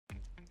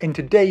In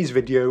today's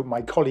video,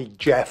 my colleague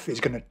Jeff is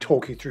going to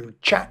talk you through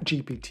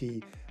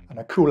ChatGPT and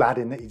a cool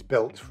add-in that he's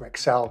built for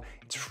Excel.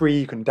 It's free,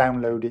 you can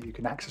download it, you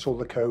can access all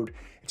the code.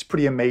 It's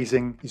pretty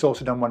amazing. He's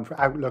also done one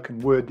for Outlook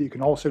and Word that you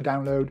can also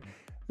download.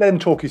 Let him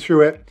talk you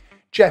through it.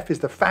 Jeff is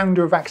the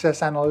founder of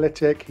Access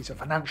Analytic. He's a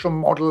financial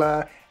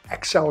modeler,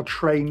 Excel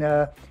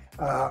trainer,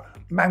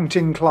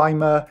 mountain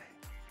climber.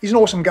 He's an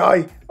awesome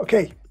guy.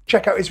 Okay,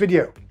 check out his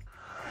video.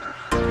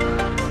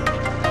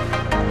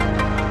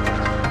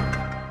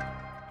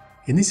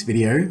 In this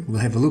video, we'll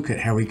have a look at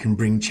how we can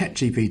bring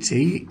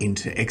ChatGPT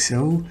into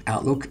Excel,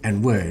 Outlook,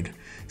 and Word,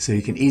 so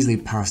you can easily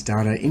pass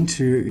data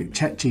into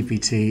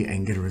ChatGPT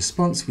and get a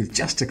response with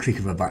just a click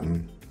of a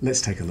button.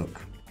 Let's take a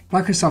look.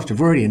 Microsoft have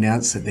already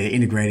announced that they're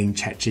integrating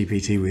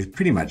ChatGPT with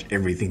pretty much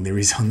everything there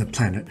is on the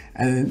planet,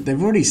 and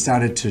they've already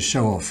started to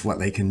show off what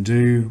they can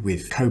do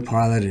with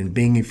Copilot and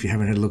Bing. If you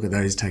haven't had a look at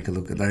those, take a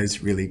look at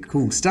those. Really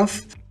cool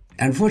stuff.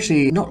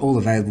 Unfortunately, not all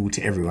available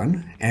to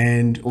everyone,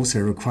 and also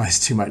requires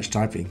too much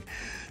typing.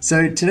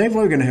 So today what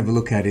we're going to have a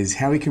look at is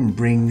how we can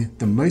bring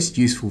the most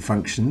useful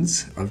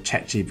functions of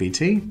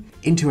ChatGPT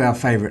into our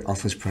favorite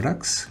Office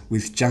products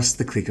with just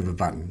the click of a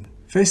button.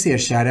 Firstly, a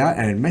shout out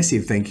and a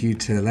massive thank you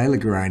to Leila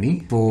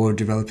Garani for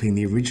developing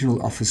the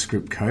original Office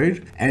script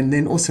code, and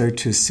then also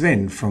to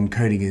Sven from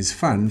Coding is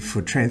Fun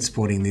for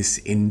transporting this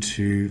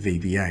into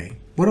VBA.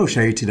 What I'll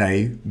show you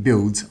today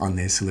builds on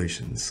their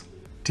solutions.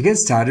 To get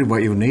started,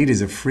 what you'll need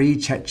is a free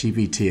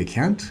ChatGPT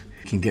account.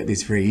 You can get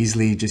this very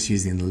easily just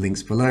using the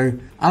links below.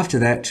 After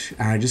that,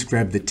 just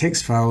grab the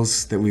text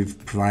files that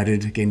we've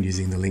provided, again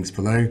using the links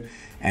below,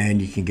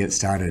 and you can get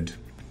started.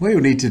 What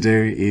you'll need to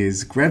do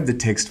is grab the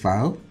text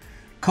file,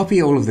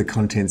 copy all of the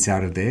contents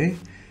out of there,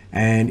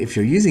 and if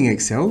you're using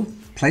Excel,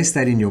 place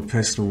that in your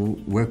personal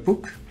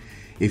workbook.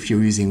 If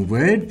you're using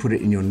Word, put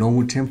it in your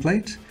normal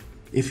template.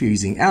 If you're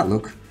using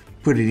Outlook,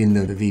 put it in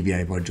the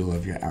VBA module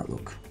of your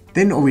Outlook.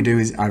 Then all we do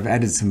is I've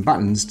added some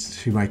buttons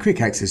to my quick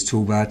access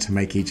toolbar to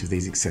make each of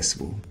these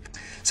accessible.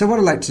 So what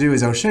I'd like to do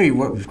is I'll show you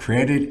what we've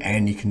created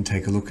and you can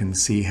take a look and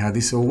see how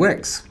this all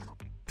works.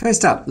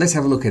 First up, let's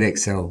have a look at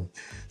Excel.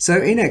 So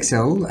in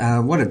Excel,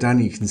 what I've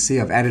done, you can see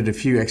I've added a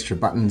few extra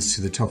buttons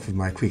to the top of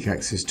my quick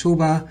access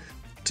toolbar.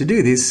 To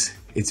do this,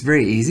 it's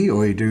very easy.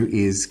 All you do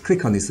is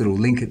click on this little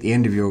link at the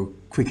end of your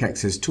quick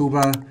access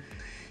toolbar.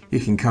 You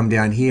can come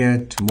down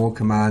here to more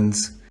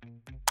commands,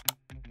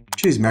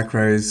 choose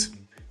macros,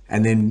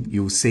 and then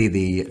you'll see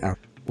the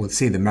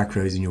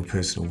macros in your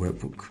personal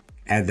workbook.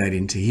 Add that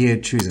into here,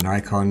 choose an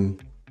icon,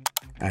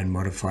 and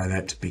modify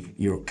that to be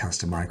your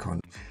custom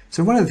icon.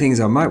 So one of the things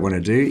I might want to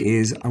do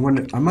is I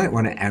might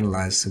want to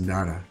analyze some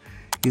data.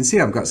 You can see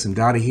I've got some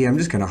data here. I'm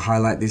just going to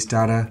highlight this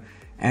data,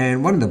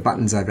 and one of the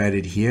buttons I've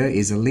added here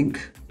is a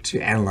link to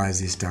analyze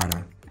this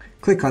data.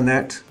 Click on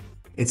that.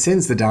 It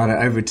sends the data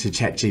over to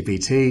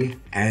ChatGPT,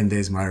 and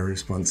there's my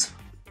response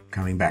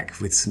coming back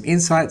with some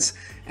insights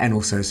and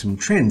also some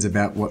trends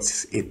about what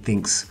it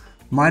thinks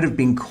might have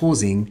been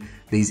causing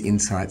these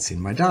insights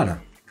in my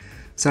data.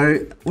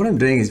 So what I'm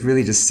doing is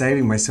really just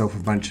saving myself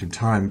a bunch of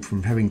time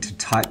from having to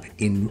type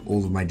in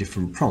all of my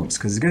different prompts,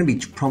 because there's going to be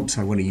prompts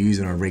I want to use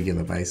on a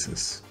regular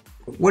basis.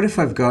 What if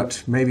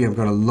maybe I've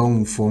got a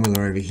long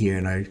formula over here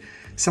and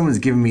someone's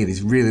given me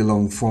this really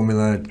long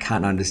formula,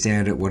 can't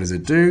understand it, what does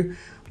it do?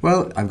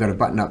 Well, I've got a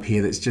button up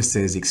here that just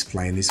says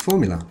explain this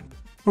formula.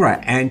 All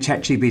right, and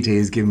ChatGPT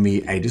has given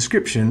me a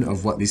description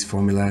of what this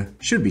formula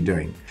should be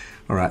doing.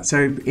 All right,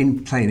 so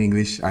in plain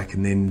English, I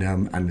can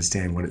then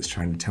understand what it's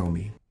trying to tell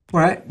me. All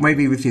right,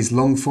 maybe with this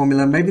long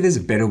formula, maybe there's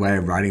a better way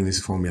of writing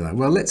this formula.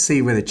 Well, let's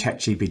see whether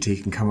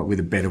ChatGPT can come up with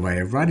a better way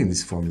of writing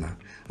this formula.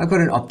 I've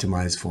got an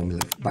optimized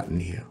formula button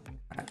here,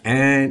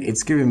 and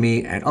it's giving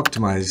me an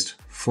optimized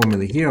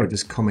formula here. I'll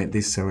just comment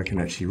this so I can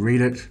actually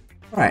read it.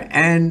 All right,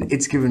 and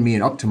it's given me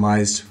an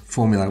optimized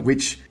formula,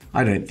 which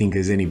I don't think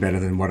is any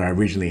better than what I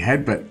originally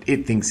had, but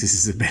it thinks this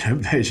is a better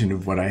version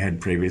of what I had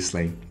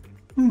previously.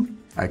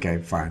 Okay,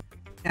 fine.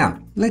 Now,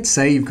 let's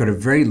say you've got a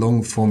very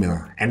long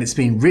formula and it's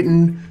been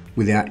written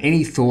without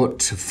any thought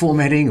to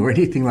formatting or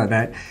anything like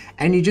that,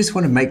 and you just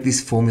want to make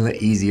this formula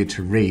easier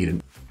to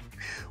read.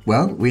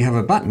 Well, we have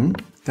a button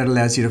that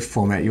allows you to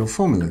format your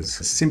formulas.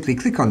 Simply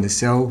click on the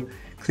cell,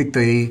 click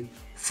the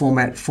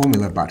Format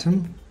Formula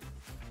button,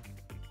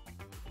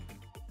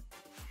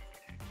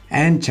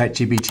 and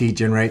ChatGPT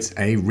generates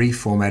a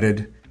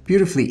reformatted,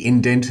 beautifully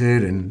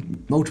indented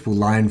and multiple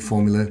line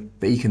formula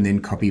that you can then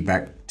copy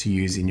back to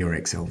use in your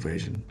Excel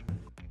version.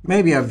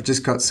 Maybe I've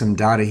just got some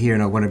data here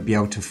and I want to be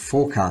able to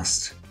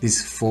forecast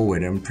this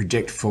forward and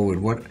project forward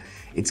what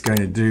it's going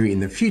to do in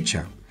the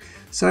future.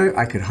 So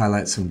I could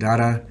highlight some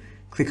data,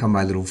 click on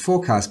my little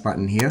forecast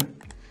button here.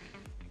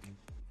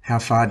 How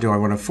far do I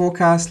want to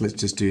forecast? Let's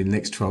just do the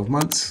next 12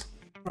 months.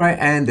 All right,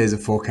 and there's a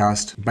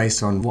forecast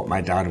based on what my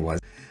data was.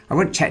 I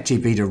want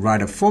ChatGPT to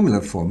write a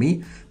formula for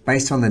me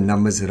based on the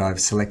numbers that I've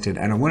selected,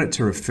 and I want it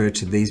to refer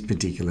to these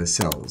particular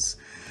cells.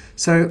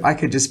 So I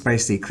could just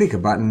basically click a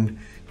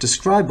button,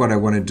 describe what I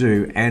want to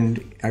do,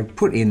 and I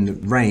put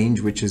in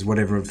range, which is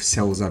whatever of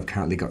cells I've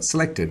currently got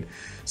selected.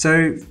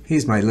 So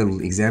here's my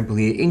little example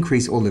here.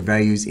 Increase all the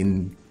values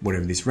in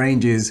whatever this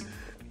range is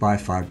by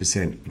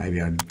 5%. Maybe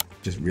I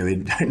just really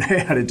don't know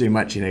how to do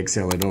much in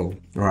Excel at all.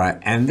 All right,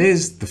 and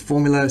there's the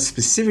formula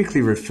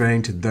specifically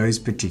referring to those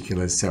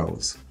particular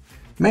cells.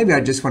 Maybe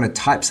I just want to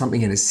type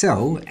something in a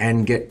cell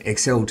and get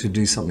Excel to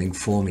do something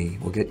for me,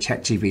 or get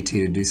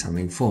ChatGPT to do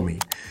something for me.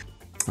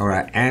 All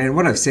right, and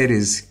what I've said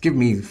is give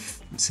me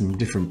some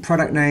different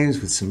product names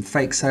with some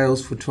fake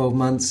sales for 12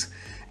 months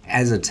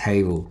as a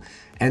table.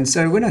 And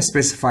so when I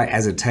specify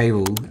as a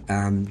table,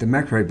 the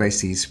macro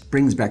basically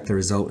brings back the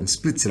result and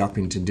splits it up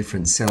into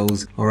different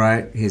cells. All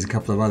right, here's a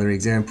couple of other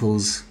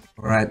examples.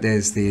 All right,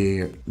 there's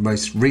the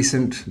most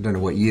recent, I don't know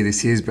what year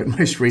this is, but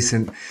most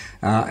recent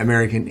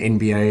American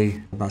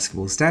NBA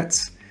basketball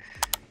stats.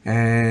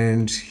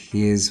 And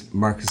here's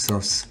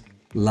Microsoft's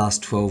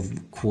last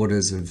 12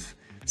 quarters of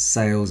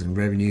sales and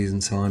revenues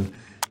and so on.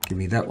 Give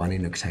me that one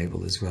in a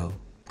table as well.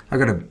 I've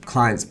got a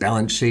client's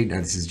balance sheet. Now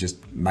this is just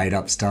made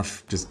up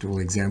stuff, just all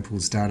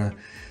examples data.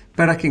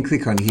 But I can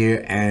click on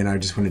here and I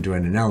just want to do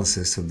an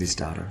analysis of this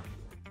data.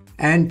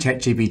 And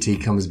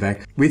ChatGPT comes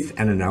back with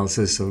an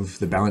analysis of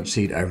the balance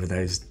sheet over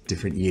those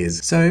different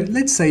years. So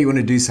let's say you want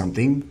to do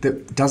something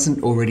that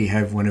doesn't already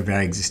have one of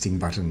our existing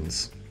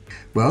buttons.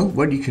 Well,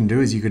 what you can do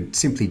is you could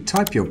simply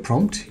type your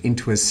prompt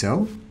into a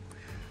cell,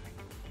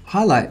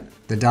 highlight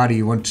the data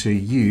you want to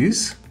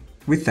use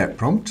with that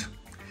prompt,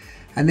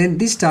 and then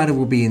this data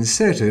will be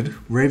inserted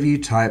wherever you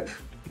type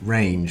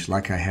range,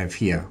 like I have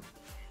here.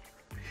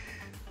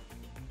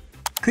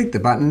 Click the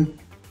button,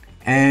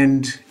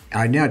 and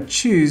I now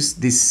choose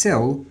this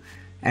cell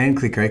and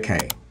click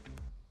OK.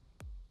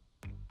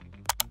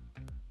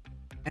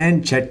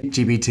 And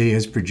ChatGPT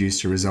has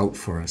produced a result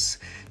for us.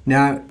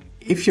 Now,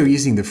 if you're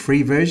using the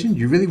free version,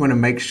 you really want to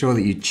make sure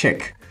that you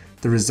check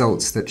the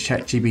results that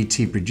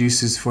ChatGPT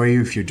produces for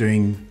you if you're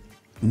doing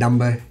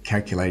number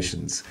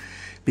calculations,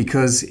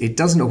 because it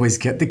doesn't always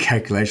get the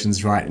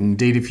calculations right.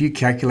 Indeed, if you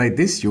calculate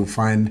this, you'll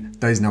find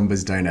those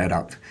numbers don't add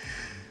up.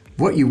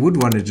 What you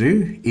would want to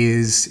do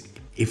is,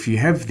 if you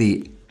have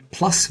the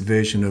Plus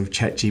version of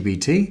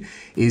ChatGPT,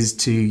 is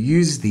to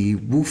use the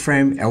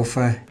Wolfram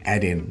Alpha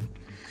add-in,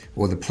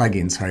 or the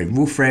plugin, sorry,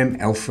 Wolfram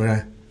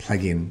Alpha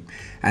plugin,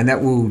 and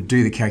that will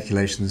do the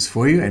calculations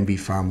for you and be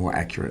far more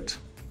accurate.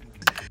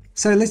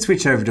 So let's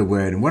switch over to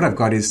Word, and what I've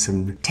got is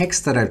some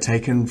text that I've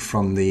taken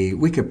from the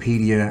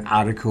Wikipedia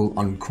article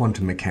on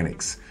quantum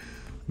mechanics.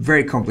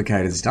 Very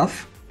complicated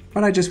stuff,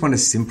 but I just want a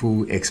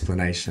simple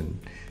explanation.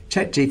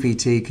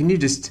 ChatGPT, can you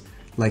just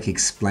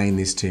explain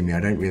this to me? I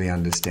don't really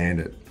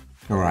understand it.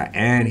 All right,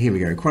 and here we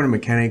go. Quantum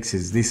mechanics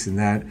is this and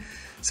that.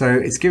 So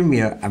it's given me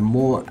a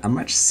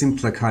much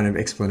simpler kind of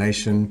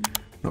explanation.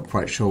 Not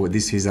quite sure what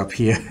this is up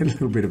here. A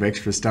little bit of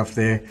extra stuff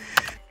there.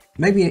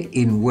 Maybe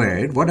in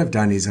Word, what I've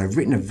done is I've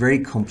written a very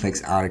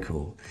complex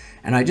article,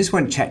 and I just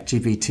want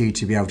ChatGPT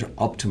to be able to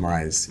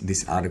optimize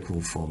this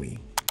article for me.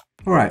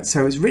 All right,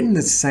 so it's written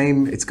the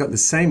same, it's got the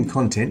same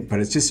content, but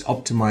it's just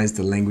optimized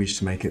the language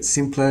to make it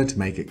simpler, to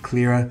make it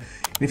clearer.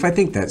 And if I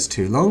think that's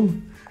too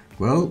long,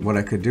 well, what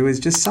I could do is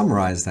just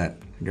summarize that.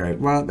 Go,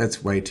 well,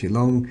 that's way too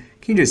long.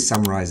 Can you just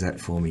summarize that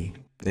for me?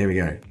 There we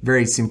go.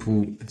 Very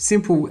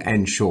simple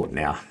and short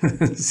now.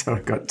 So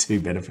I've got two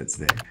benefits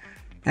there.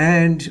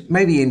 And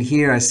maybe in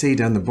here I see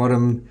down the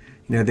bottom,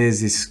 there's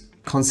this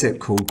concept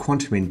called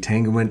quantum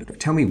entanglement.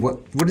 Tell me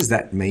what does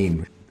that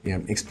mean?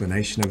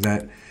 Explanation of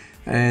that.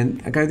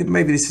 And I go,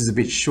 maybe this is a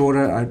bit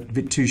shorter, a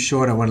bit too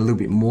short. I want a little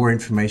bit more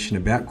information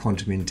about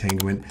quantum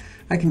entanglement.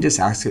 I can just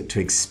ask it to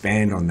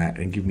expand on that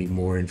and give me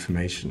more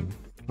information.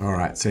 All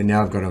right, so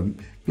now I've got a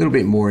little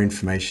bit more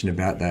information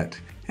about that.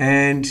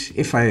 And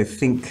if I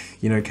think,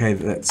 okay,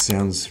 that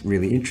sounds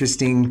really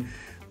interesting,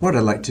 what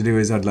I'd like to do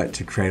is I'd like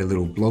to create a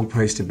little blog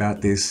post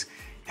about this.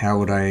 How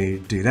would I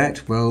do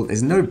that? Well,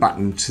 there's no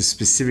button to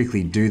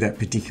specifically do that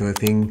particular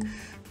thing,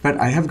 but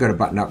I have got a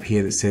button up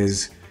here that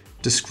says,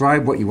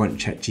 describe what you want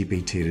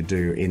ChatGPT to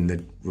do in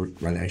the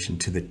relation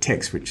to the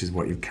text, which is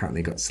what you've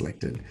currently got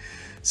selected.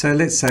 So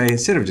let's say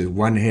instead of just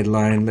one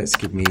headline, let's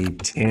give me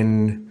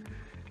 10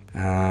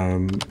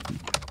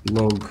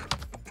 blog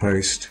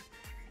post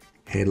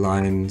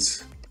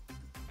headlines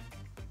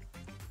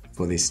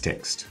for this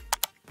text.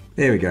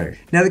 There we go.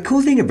 Now the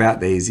cool thing about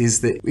these is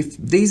that if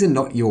these are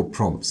not your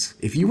prompts,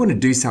 if you want to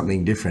do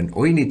something different,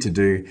 all you need to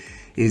do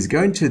is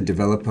go into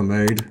developer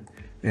mode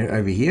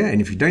over here,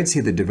 and if you don't see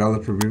the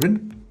developer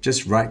ribbon,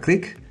 just right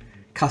click,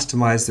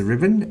 customize the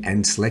ribbon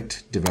and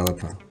select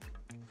developer.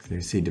 So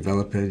you see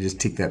developer, just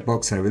tick that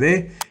box over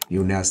there,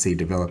 you'll now see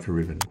developer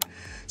ribbon.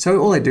 So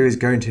all I do is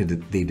go into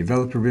the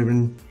developer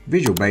ribbon,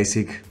 Visual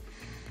Basic,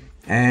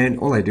 and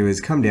all I do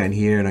is come down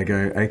here and I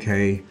go,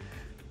 okay,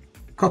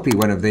 copy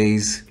one of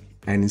these,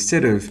 and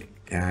instead of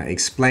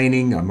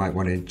explaining, I might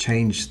want to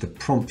change the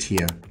prompt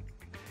here.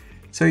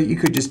 So you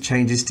could just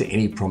change this to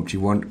any prompt you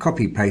want,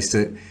 copy paste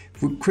it,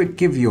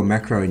 give your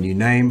macro a new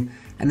name,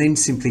 and then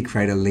simply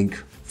create a link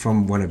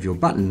from one of your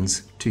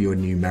buttons to your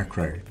new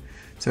macro.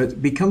 So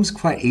it becomes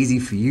quite easy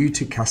for you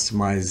to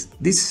customize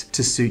this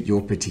to suit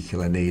your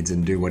particular needs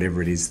and do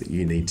whatever it is that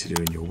you need to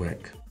do in your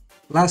work.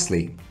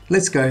 Lastly,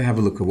 let's go have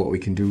a look at what we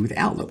can do with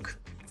Outlook.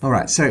 All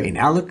right, so in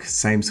Outlook,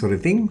 same sort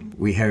of thing.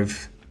 We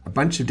have a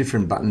bunch of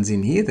different buttons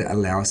in here that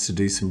allow us to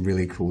do some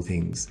really cool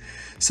things.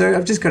 So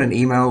I've just got an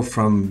email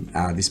from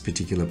this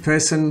particular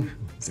person.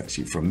 It's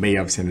actually from me,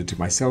 I've sent it to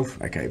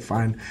myself. Okay,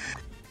 fine.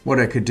 What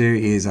I could do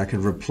is I could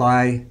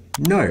reply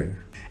no.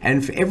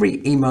 And for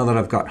every email that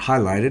I've got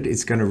highlighted,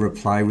 it's going to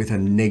reply with a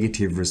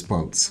negative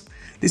response.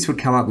 This would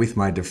come up with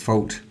my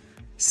default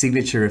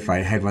signature if I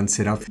had one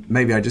set up.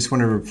 Maybe I just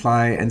want to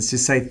reply and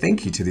just say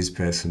thank you to this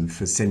person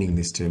for sending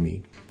this to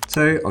me.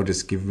 So I'll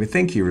just give them a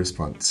thank you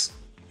response.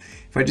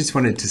 If I just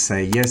wanted to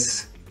say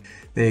yes,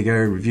 there you go,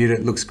 reviewed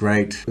it, looks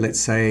great. Let's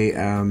say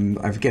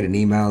I get an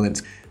email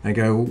and I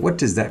go, well, what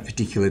does that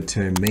particular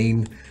term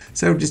mean?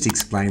 So I'll just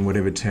explain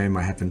whatever term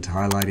I happen to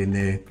highlight in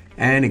there.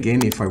 And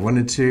again, if I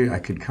wanted to, I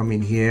could come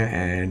in here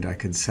and I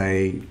could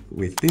say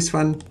with this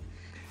one,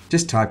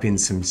 just type in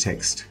some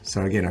text.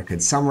 So again, I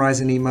could summarize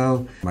an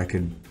email. I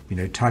could,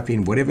 type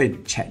in whatever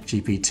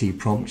ChatGPT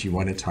prompt you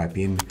want to type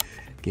in.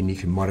 Again, you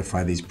can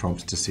modify these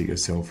prompts to suit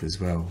yourself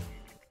as well.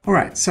 All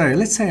right, so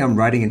let's say I'm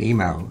writing an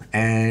email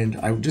and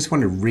I just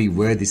want to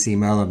reword this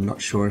email. I'm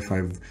not sure if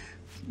I've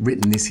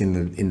written this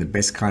in the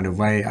best kind of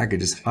way. I could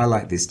just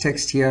highlight this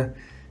text here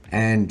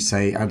and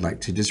say, I'd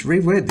like to just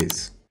reword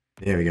this.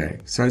 There we go.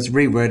 So it's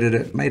reworded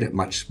it, made it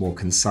much more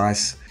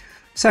concise.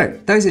 So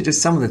those are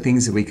just some of the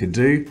things that we could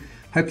do.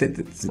 Hope that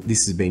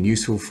this has been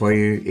useful for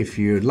you. If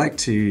you'd like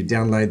to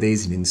download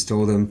these and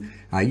install them,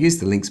 use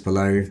the links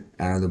below.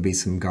 There'll be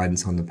some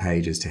guidance on the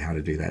page as to how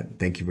to do that.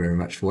 Thank you very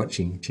much for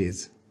watching.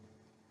 Cheers.